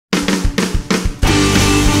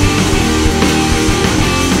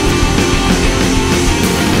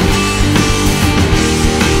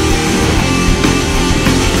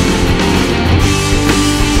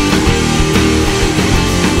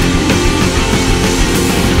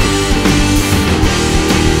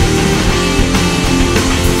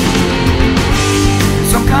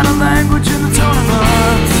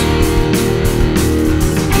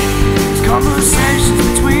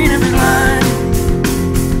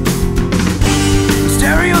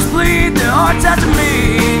hearts out to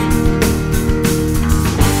me.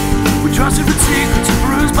 We trusted with secrets and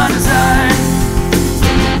bruised by design.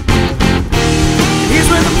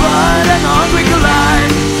 Here's where the blood and the hungry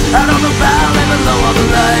collide, out on the bow and below all the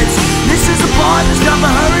lights. This is the part that's not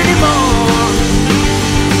for her anymore.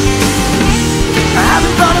 I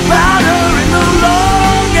haven't thought about her in the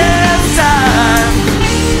longest time.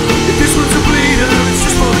 If this one's a bleeder, it's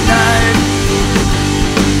just for a night.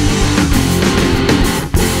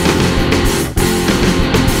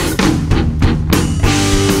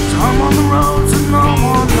 So I'm on the roads and no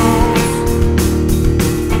one knows.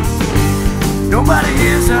 Nobody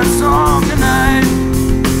hears that song tonight.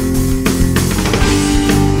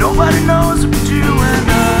 Nobody knows but you and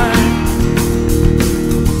I.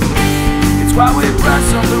 It's why we press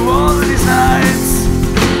on through all of these nights.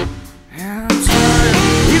 And I'm sorry.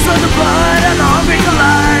 He's where the blood and the hungry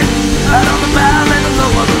collide, out on the bow and the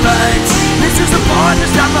low of the lights. This is the part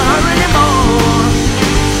that's not for her anymore.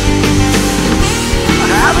 But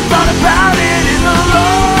I haven't thought about it in the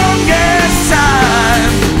longest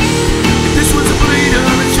time. If this was a bleeder,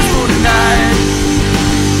 it's just for tonight.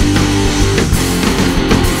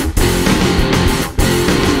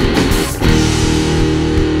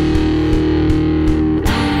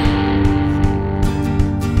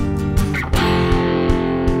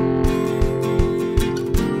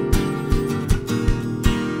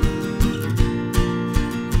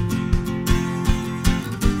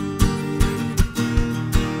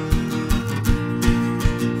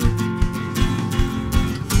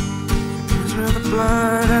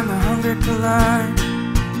 Blood and the hunger collide,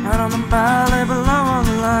 out on the valley below all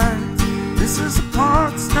the lights. This is the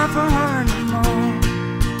part that's not for her anymore.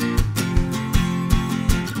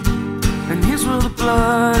 And here's where the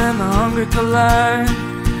blood and the hunger collide,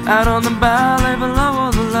 out on the valley below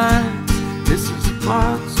all the lights. This is the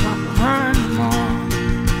part that's not for her anymore.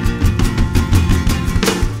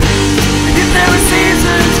 And if there are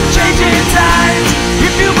seasons changing tides,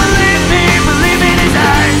 if you believe me in his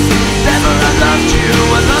eyes. Never I loved you,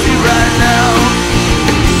 I love you right now.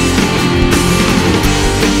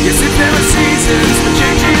 Yes, if there are seasons for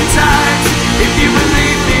changing tides, if you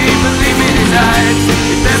believe me in his eyes.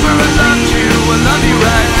 If ever I loved you, I love you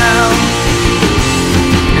right now.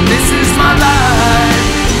 And this is my life.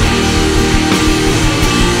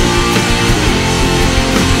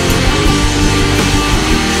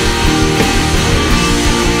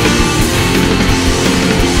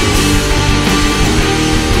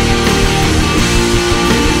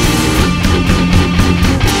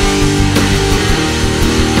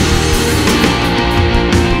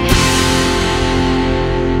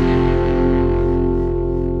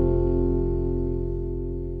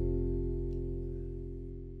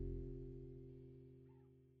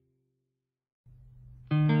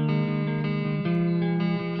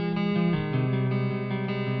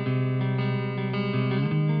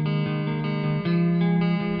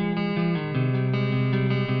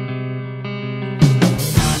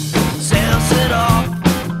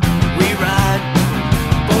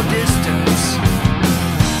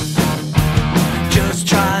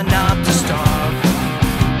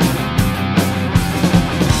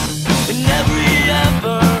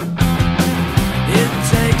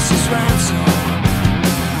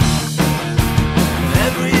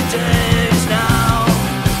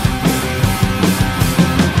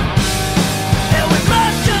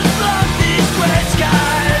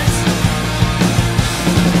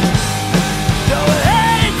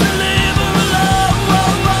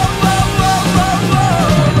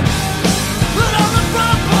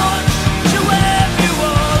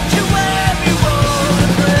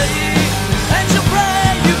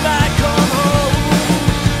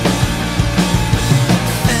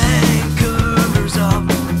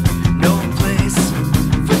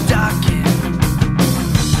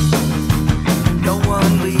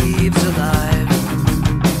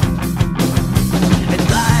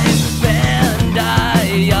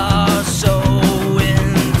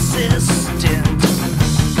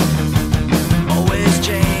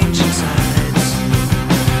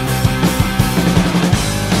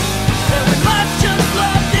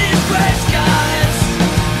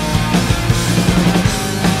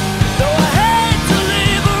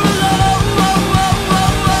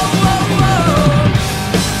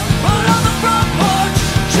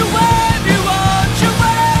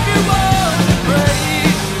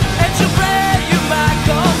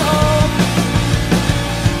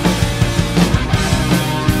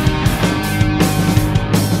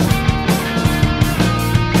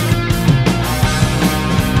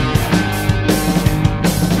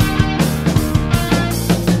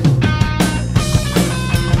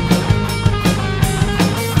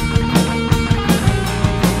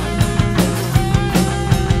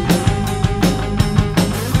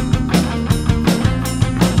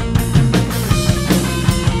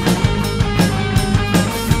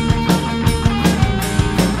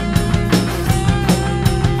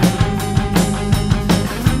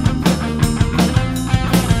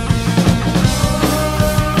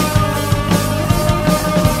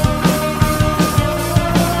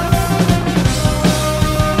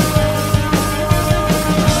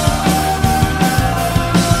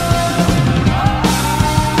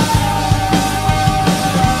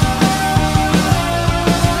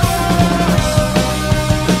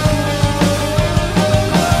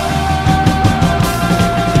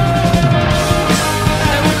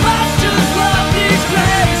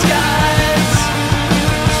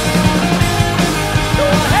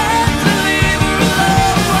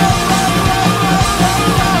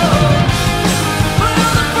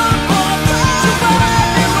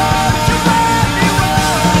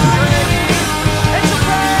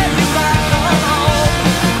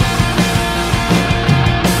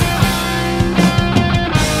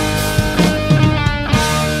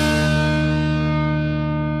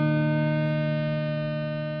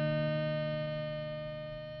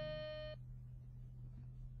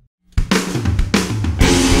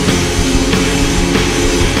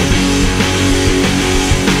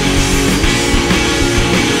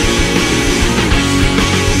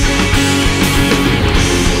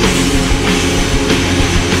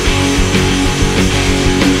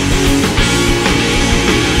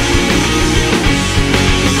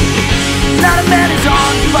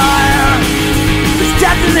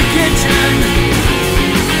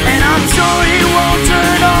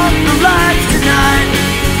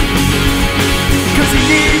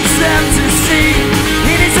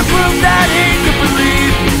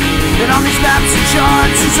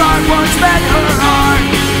 whose heart once met her heart.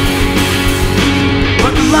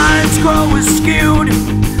 But the lines grow skewed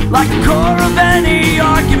like the core of any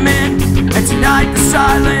argument, and tonight the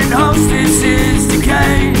silent hostess is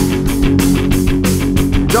decay.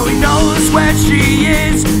 Though he knows where she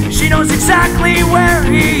is, she knows exactly where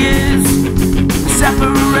he is. The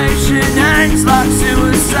separation hangs like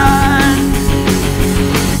suicide.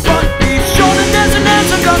 But be sure that there's an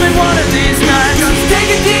answer coming one of these nights. Just take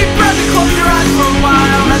a deep breath and close your eyes for a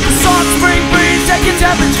while. Let the soft spring breeze take your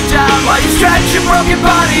temperature down while you stretch your broken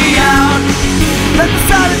body out. Let the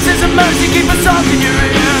silences of mercy keep a song in your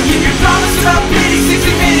ear. Keep your promise about pity,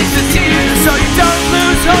 60 minutes of tears, so you don't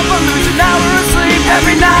lose hope or lose an hour of sleep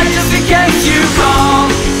every night just in case you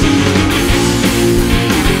call.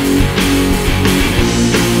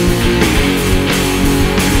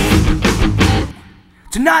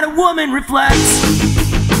 Tonight a woman reflects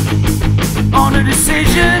on her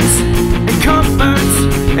decisions and comforts,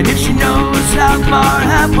 and if she knows how far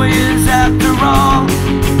halfway is after all,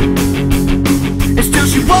 and still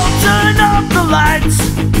she won't turn off the lights,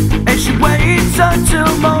 and she waits until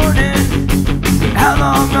morning. How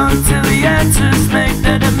long until the answers make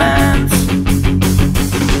their demands?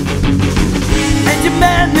 And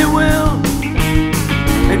demand their will,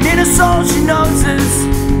 and in her soul she knows this.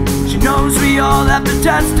 She knows we all have to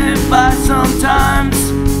testify sometimes.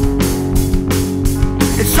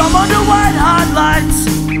 And some under white hot lights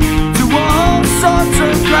do all sorts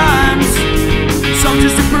of crimes, some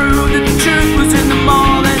just to prove that the truth was in them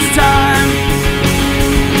all this time.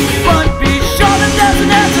 But be sure that there's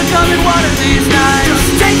an answer coming one of these nights.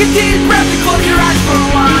 Just take a deep breath and close your eyes for a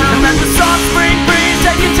while, and let the soft spring breeze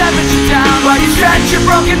take your temperature down while you stretch your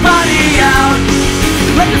broken body out.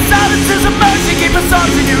 Let the silences of mercy keep a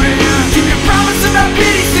song in your ear. Keep your promise about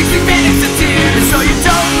pity, 60 minutes of tears, so you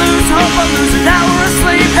don't lose hope or lose an hour of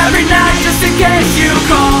sleep every night just in case you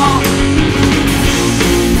call.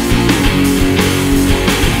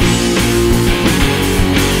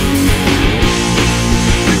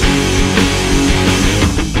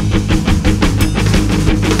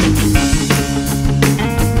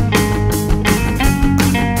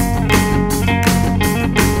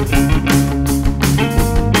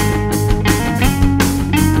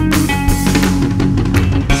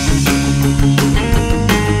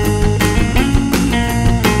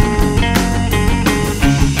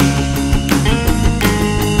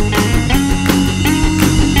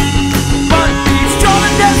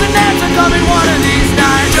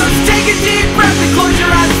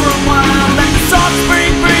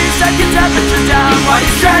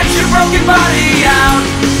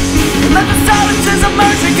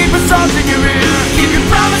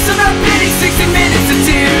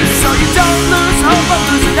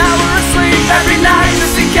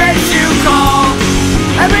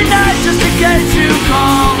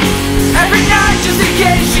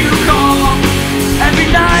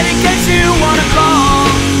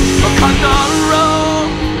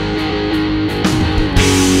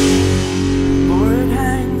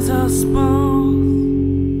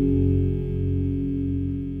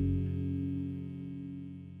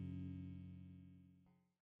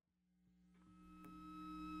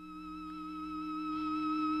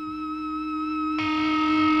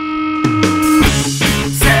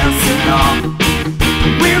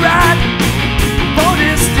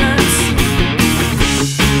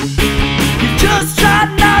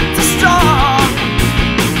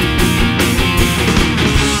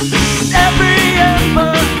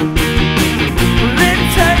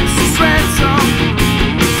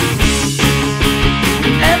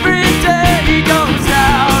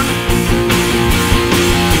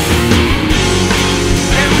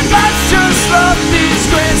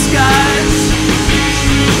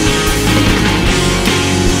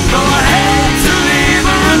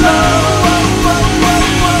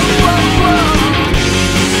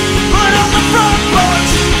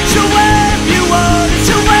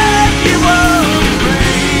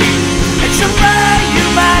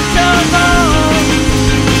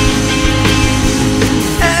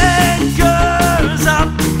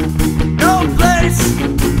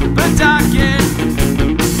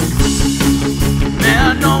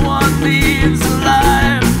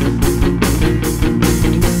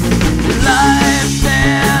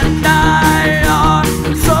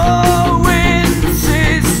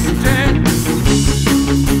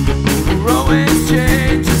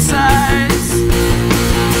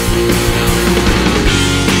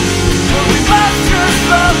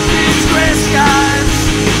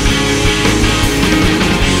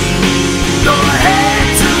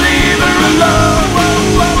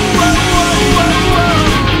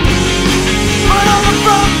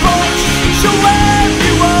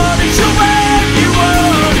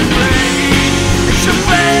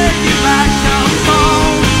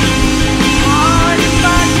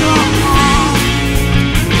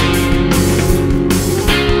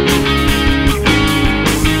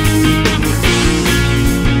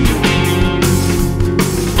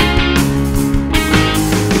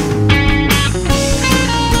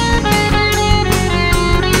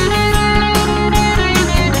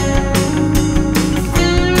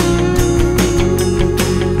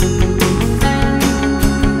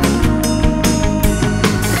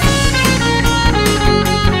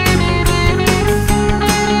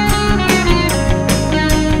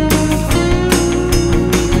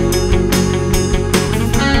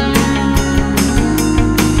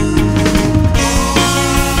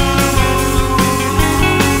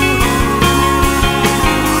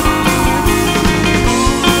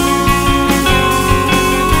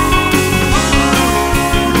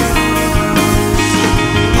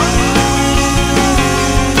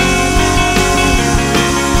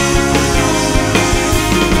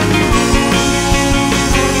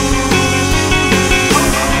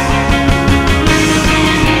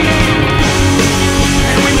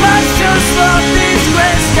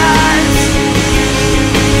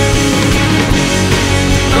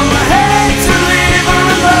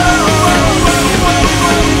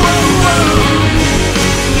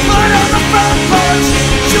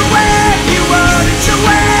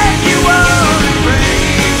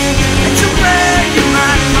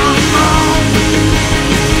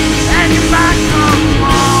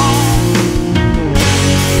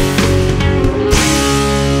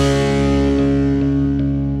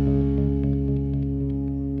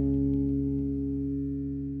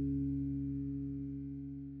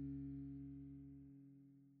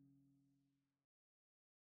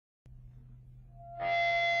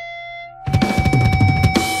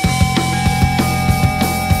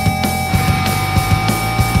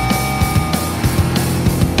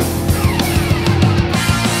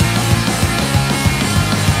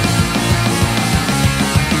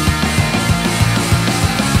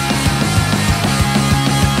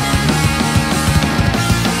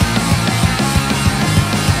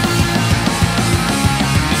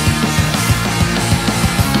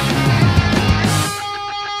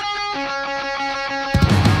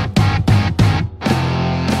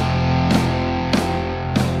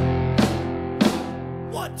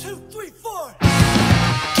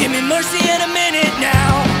 mercy in a minute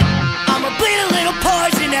now. I'ma bleed a little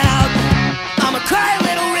poison out. I'ma cry a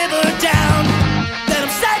little river down. Then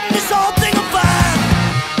I'm setting this whole thing on fire,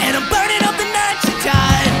 and I'm burning up the night you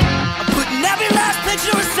died. I'm putting every last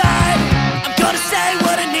picture aside. I'm gonna say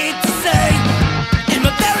what I need to say in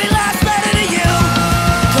my very last letter to you.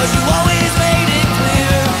 Cause you always made it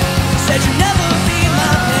clear, said you'd never be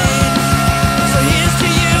my pain. So here's to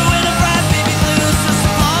you in a bright baby blue, so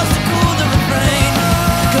some applause to cool the refrain.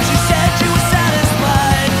 Cause you said you were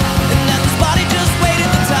satisfied, and that this body just waited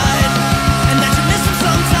the tide, and that you miss him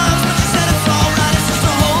sometimes, but you said it's alright. It's just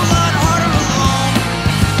a whole lot harder alone.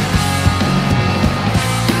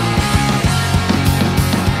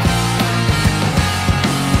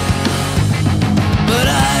 But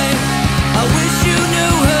I wish you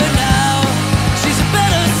knew her now. She's a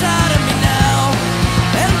better side of me now,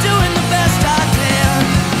 and I'm doing the best I can.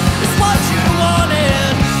 It's what you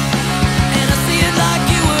wanted, and I see it like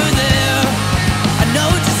you were there. I know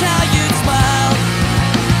just how you'd smile.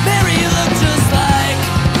 Mary, you look just like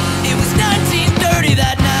it was 1930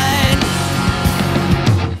 that night.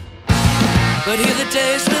 But here the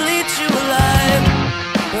days will eat you alive,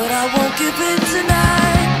 but I won't give in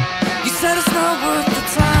tonight. You said it's not worth the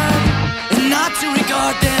time, and not to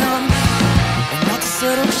regard them, and not to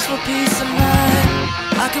settle just for peace of mind.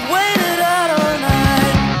 I could wait it out all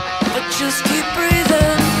night, but just keep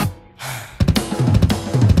breathing.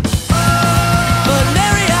 But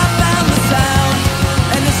Mary, I found the sound,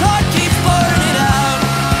 and this heart keeps burning out.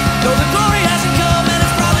 Though the glory hasn't come, and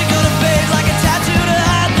it's probably gonna fade like a tattoo to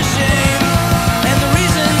hide the shame, and the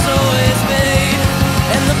reasons always fade,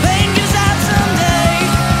 and the pain gives out someday.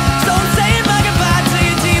 So I'm saying my goodbye to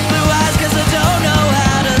your deep blue eyes, cause I don't know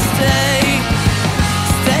how to stay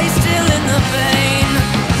still in the pain.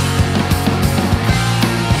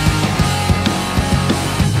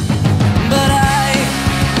 But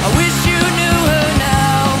I wish you knew her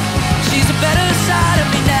now. She's a better side of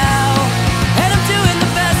me now, and I'm doing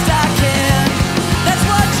the best I can. That's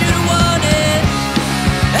what you wanted,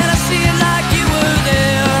 and I see it like you were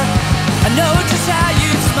there. I know just how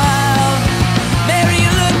you smile. Mary,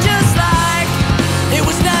 you look just like it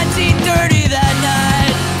was 1930 that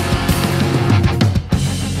night.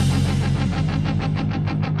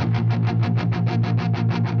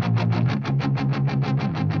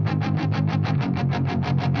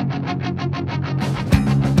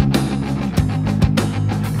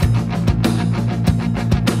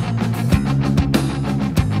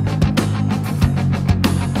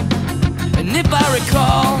 And if I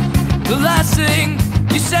recall, the last thing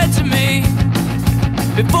you said to me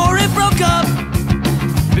before it broke up,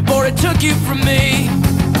 before it took you from me,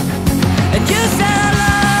 and you said I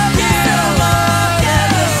love you, look at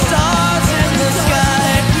the stars in the sky.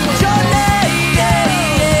 Your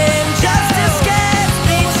name just escapes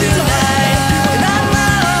me tonight, and I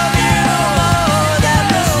love you more than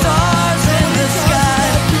the stars in the sky.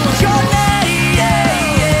 Your name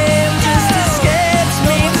just escapes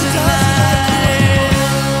me tonight.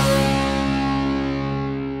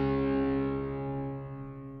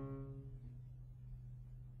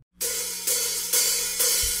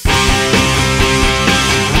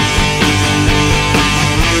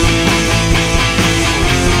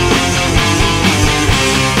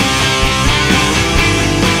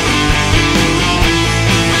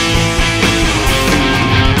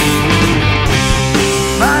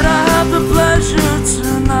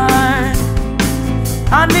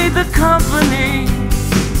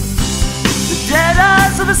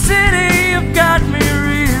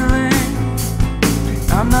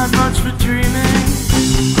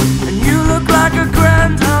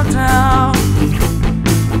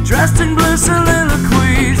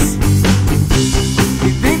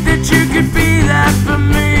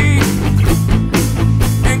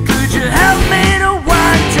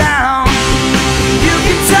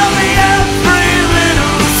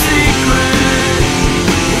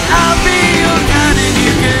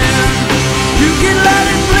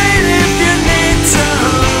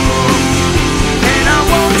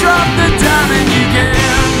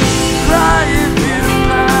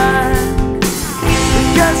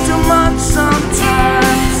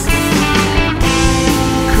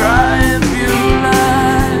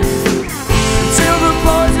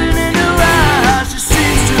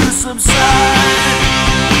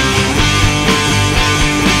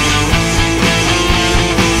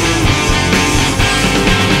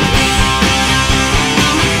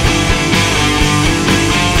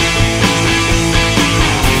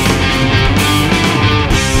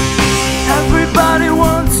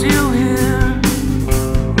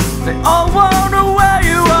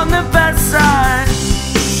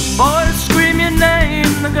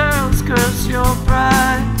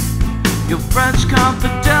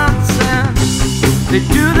 confidence, and they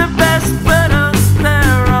do their best, but us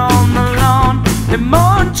they're on the lawn. They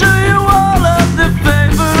mourn to you all of their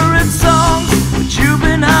favorite songs, but you've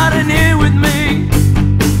been hiding here with me.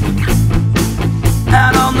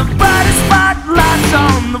 Out on the brightest spotlights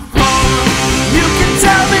on the floor, you can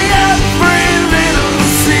tell me every little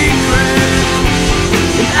secret,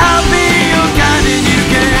 and I'll be your guide and you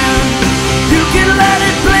can let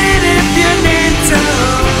it bleed if you need to,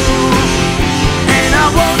 and I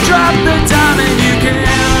won't drop the dime, and you can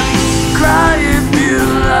cry if you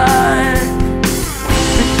like.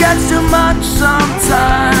 It gets too much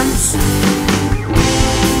sometimes.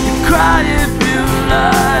 You cry if you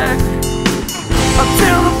like,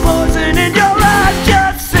 until the poison in your life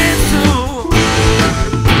just sinks through.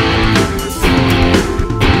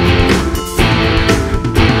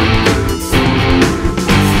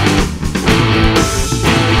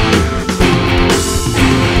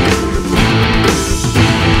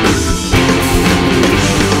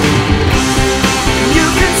 You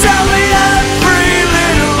can tell me every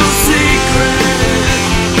little secret,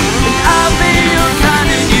 and I'll be your kind,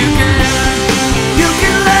 and you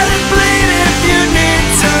can let it bleed if you need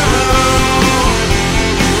to,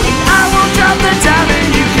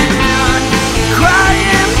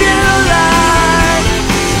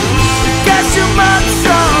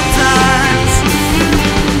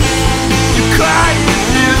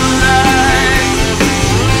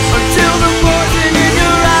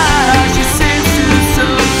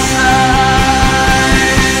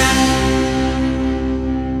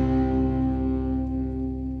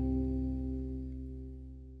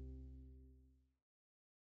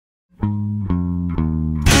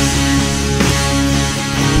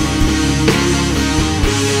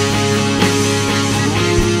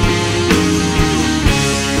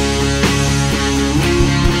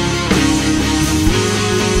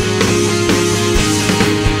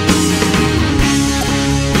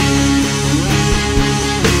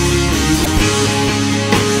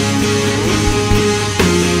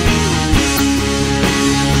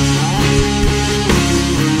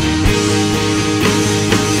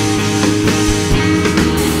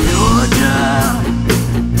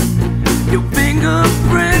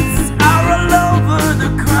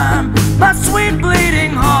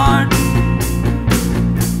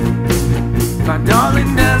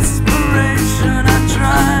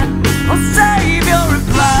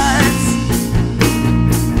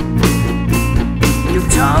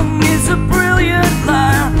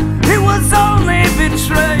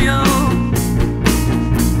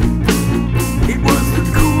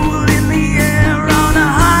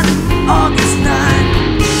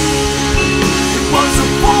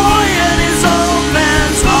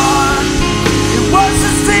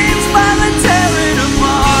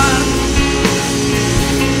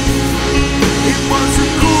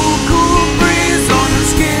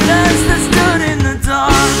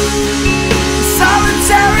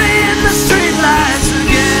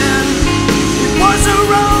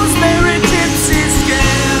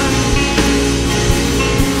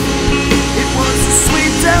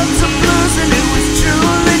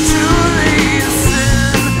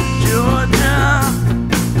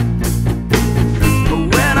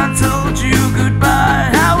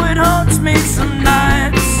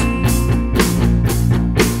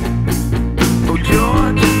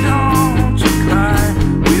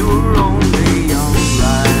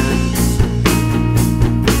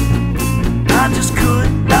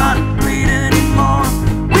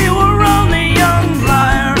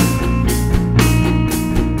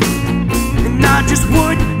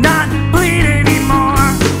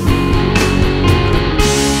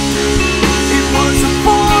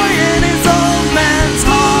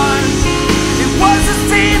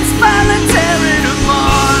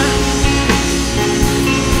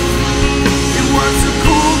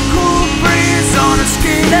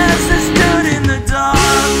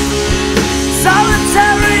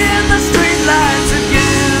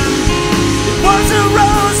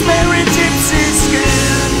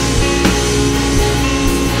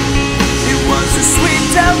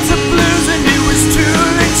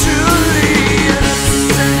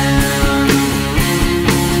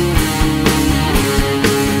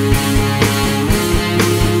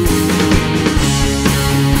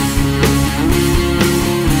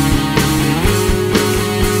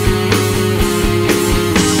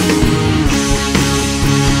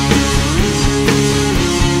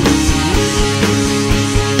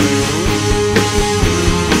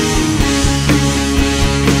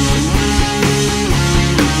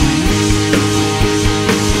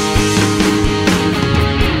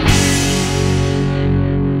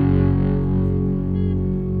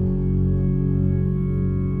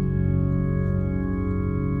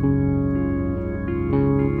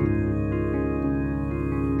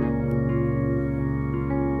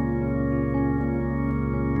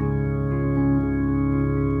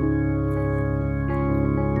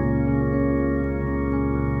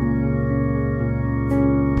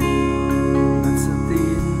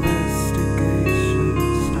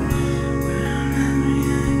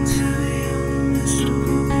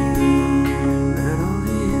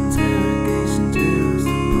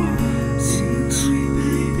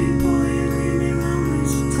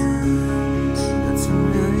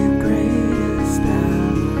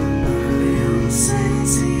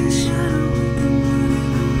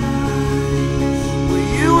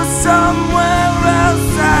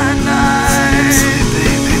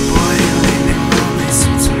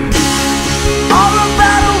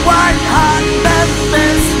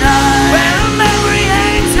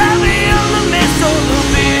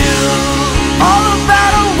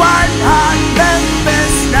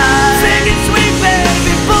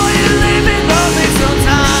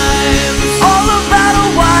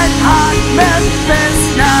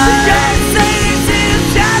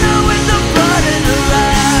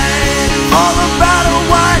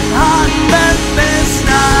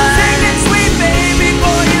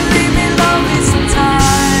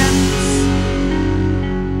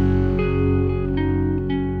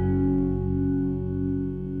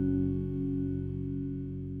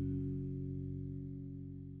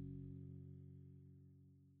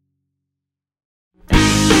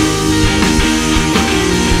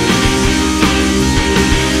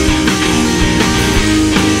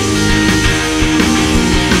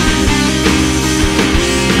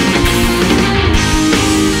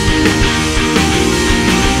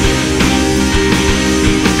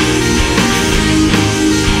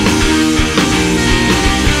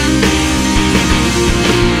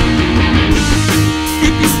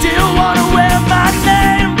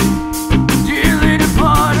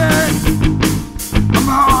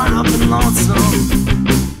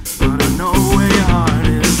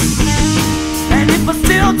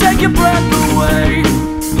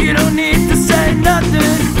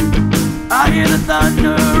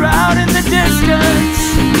 her out in the distance.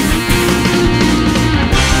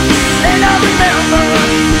 And I remember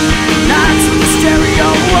nights when the stereo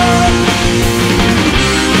was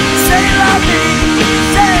say love me,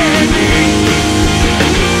 say me.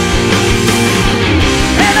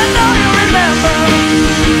 And I know you remember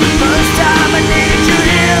first time I needed you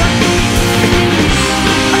here.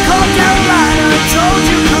 I called Carolina, told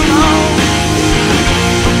you come home.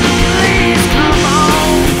 Please come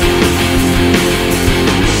home.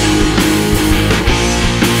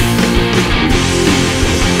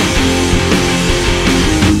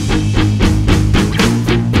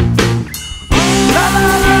 La la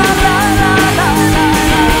la la la la la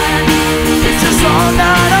la. It's just all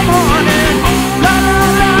night I'm haunted. La la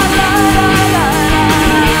la la la la la.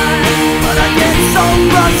 But I get so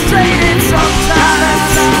frustrated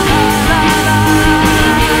sometimes.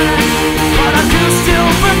 But I do still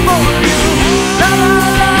remember you. La la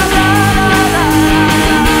la la la la.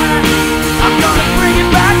 I'm gonna bring it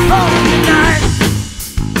back home tonight.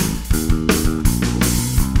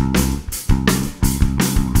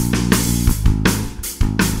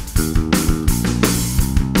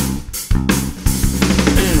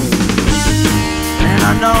 And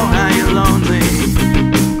I know how you're lonely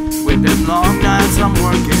with them long nights I'm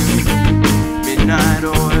working, midnight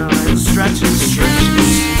oil and stretches.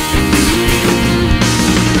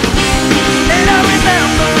 And I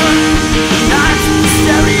remember nights in the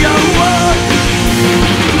stereo was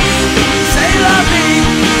say love me,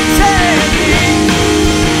 say me.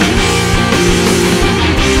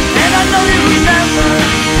 And I know you remember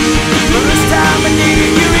first time I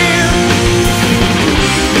needed you here.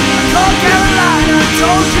 I called Carolina,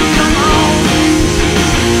 told you come home.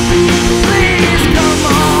 Please come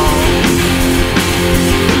home.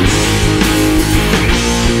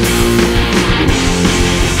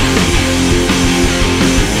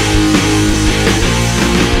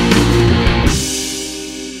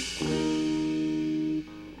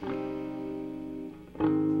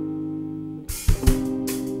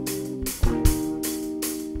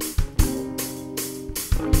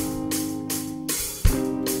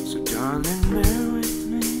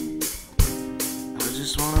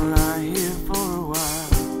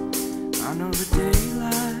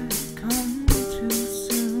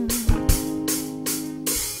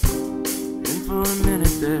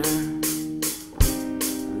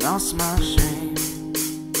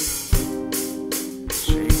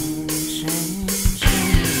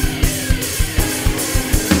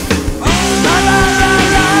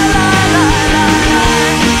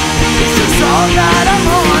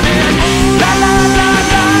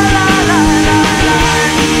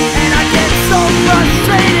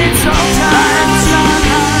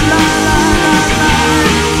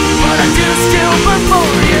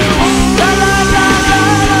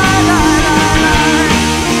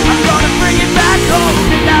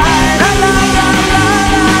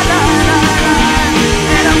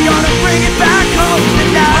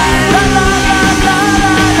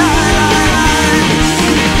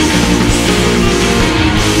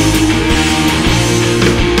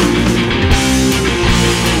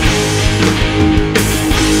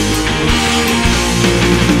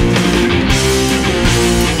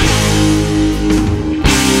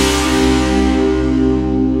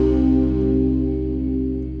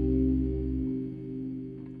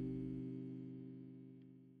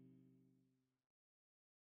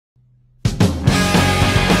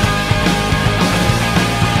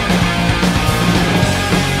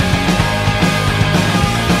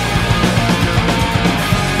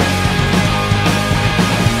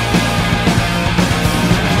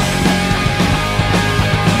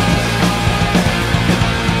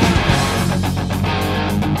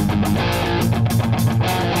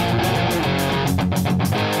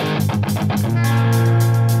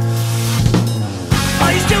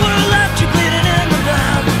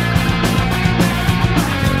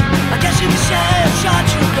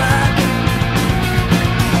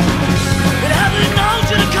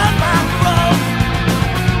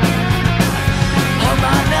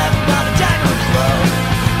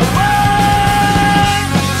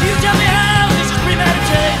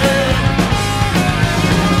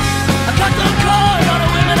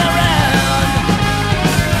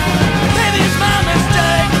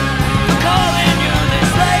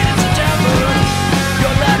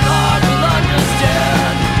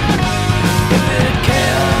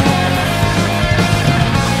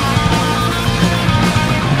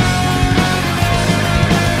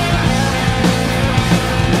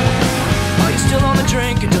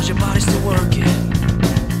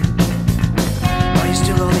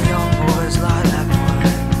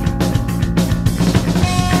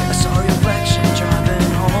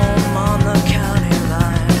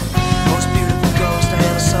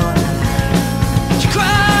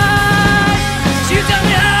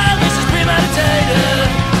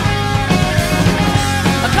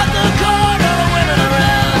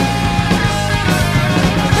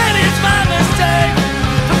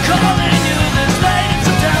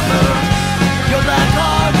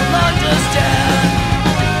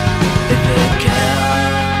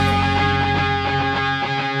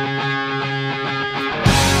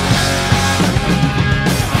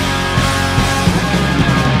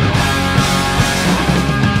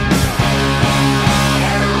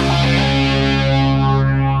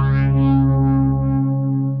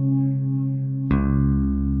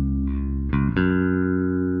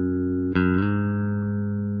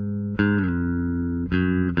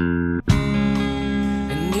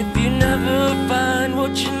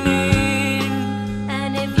 what you need.